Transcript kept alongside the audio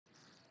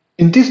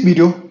In this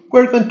video,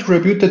 we're going to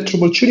review the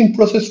troubleshooting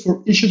process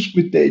for issues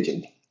with the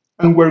agent,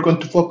 and we're going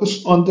to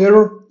focus on the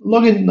error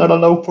login not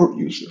allowed for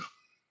user.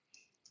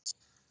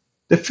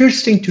 The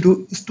first thing to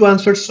do is to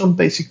answer some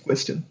basic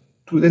questions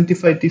to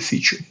identify this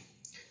issue.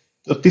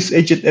 Does this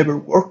agent ever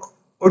work,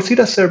 or is it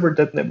a server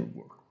that never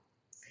works?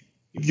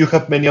 If you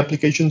have many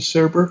application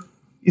servers,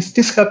 is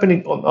this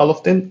happening on all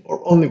of them or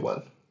only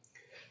one?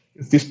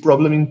 Is this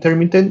problem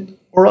intermittent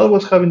or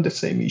always having the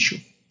same issue?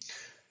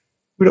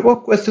 With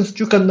above questions,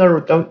 you can narrow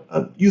down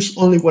and use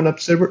only one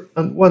observer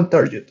and one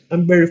target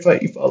and verify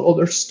if all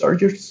other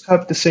targets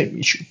have the same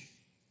issue.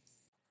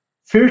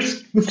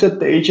 First, we set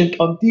the agent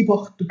on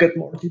debug to get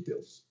more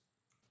details.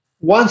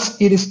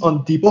 Once it is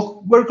on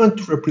debug, we're going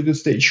to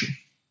reproduce the issue.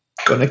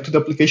 Connect to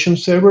the application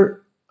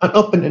server and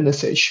open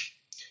NSH.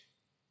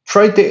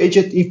 Try the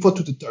agent info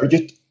to the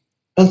target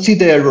and see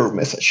the error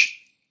message.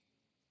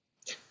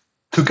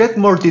 To get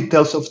more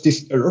details of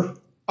this error,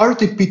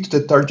 RTP to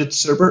the target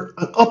server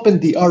and open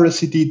the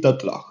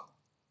RSCD.log,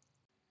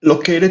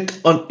 located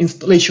on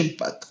installation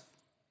path.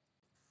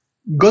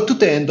 Go to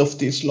the end of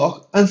this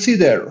log and see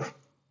the error.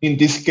 In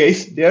this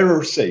case, the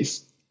error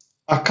says,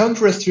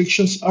 account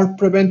restrictions are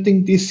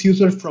preventing this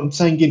user from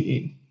signing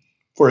in.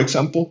 For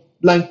example,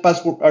 blank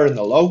passwords aren't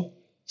allowed,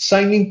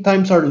 signing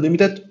times are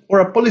limited, or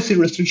a policy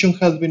restriction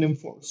has been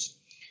enforced.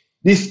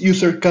 This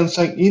user can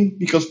sign in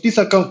because this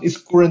account is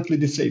currently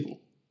disabled.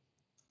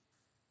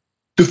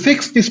 To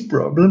fix this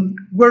problem,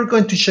 we're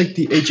going to check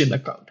the agent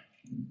account.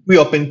 We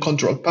open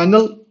Control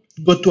Panel,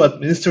 go to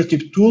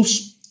Administrative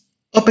Tools,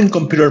 open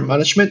Computer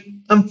Management,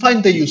 and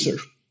find the user.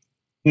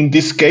 In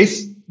this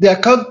case, the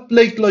account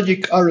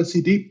BladeLogic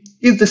RSCD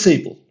is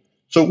disabled,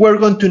 so we're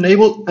going to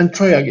enable and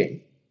try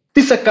again.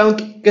 This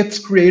account gets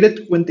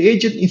created when the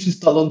agent is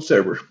installed on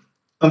server,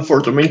 and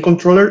for the main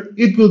controller,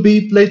 it will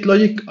be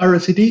BladeLogic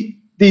RSCD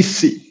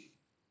DC.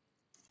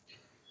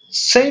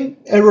 Same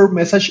error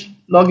message,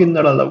 login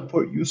not allowed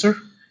for user,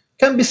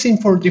 can be seen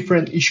for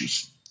different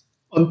issues.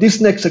 On this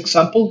next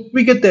example,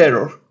 we get the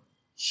error,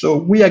 so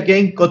we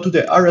again go to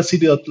the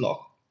RSCD.log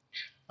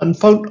and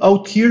found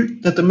out here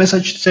that the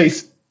message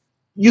says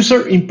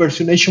user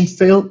impersonation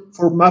failed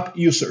for map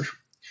user.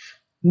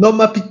 No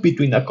mapping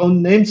between account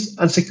names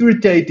and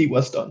security ID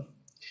was done.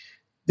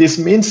 This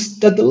means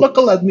that the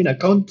local admin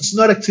account does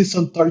not exist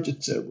on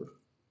target server.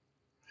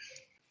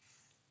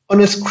 On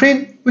a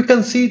screen, we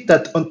can see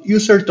that on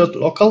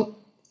user.local,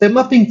 the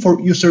mapping for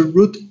user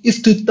root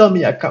is to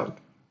dummy account.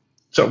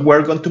 So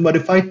we're going to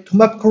modify to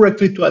map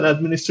correctly to an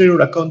administrator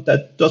account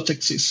that does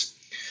exist.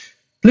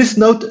 Please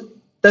note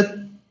that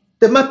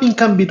the mapping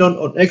can be done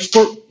on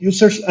export,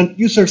 users, and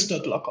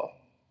users.local.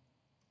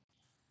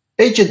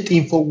 Agent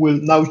info will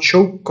now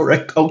show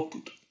correct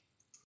output.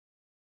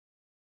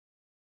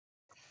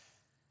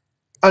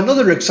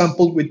 Another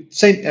example with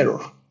same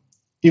error.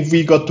 If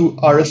we go to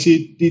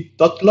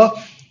rscd.log,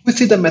 we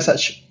see the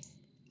message,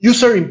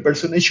 user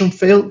impersonation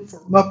failed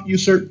for map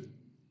user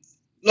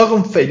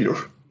logon failure.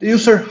 The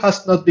user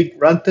has not been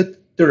granted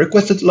the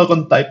requested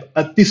logon type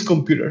at this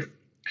computer.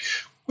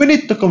 We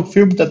need to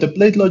confirm that the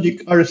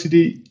BladeLogic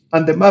RSCD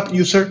and the map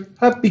user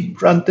have been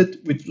granted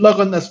with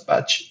logon as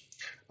batch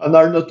and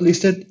are not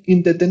listed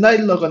in the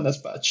denied logon as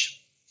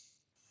batch.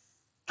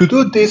 To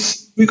do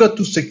this, we go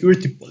to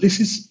Security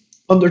Policies,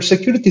 under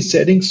Security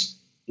Settings,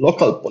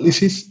 Local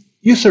Policies,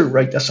 User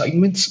Right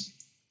Assignments,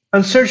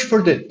 and search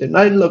for the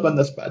denied logon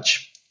as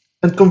batch,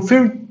 and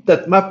confirm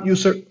that map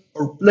user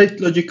or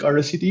BladeLogic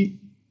RSCD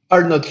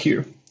are not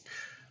here.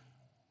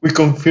 We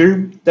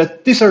confirm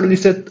that these are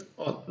listed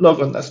on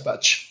logon as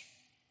batch.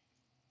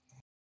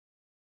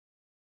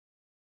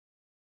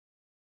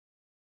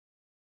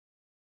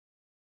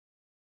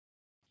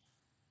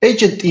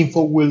 Agent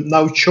info will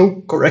now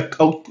show correct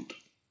output.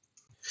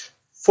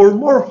 For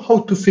more how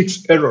to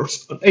fix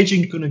errors on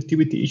agent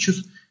connectivity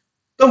issues,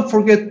 don't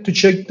forget to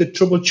check the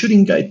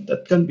troubleshooting guide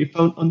that can be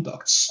found on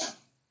Docs.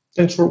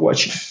 Thanks for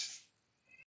watching.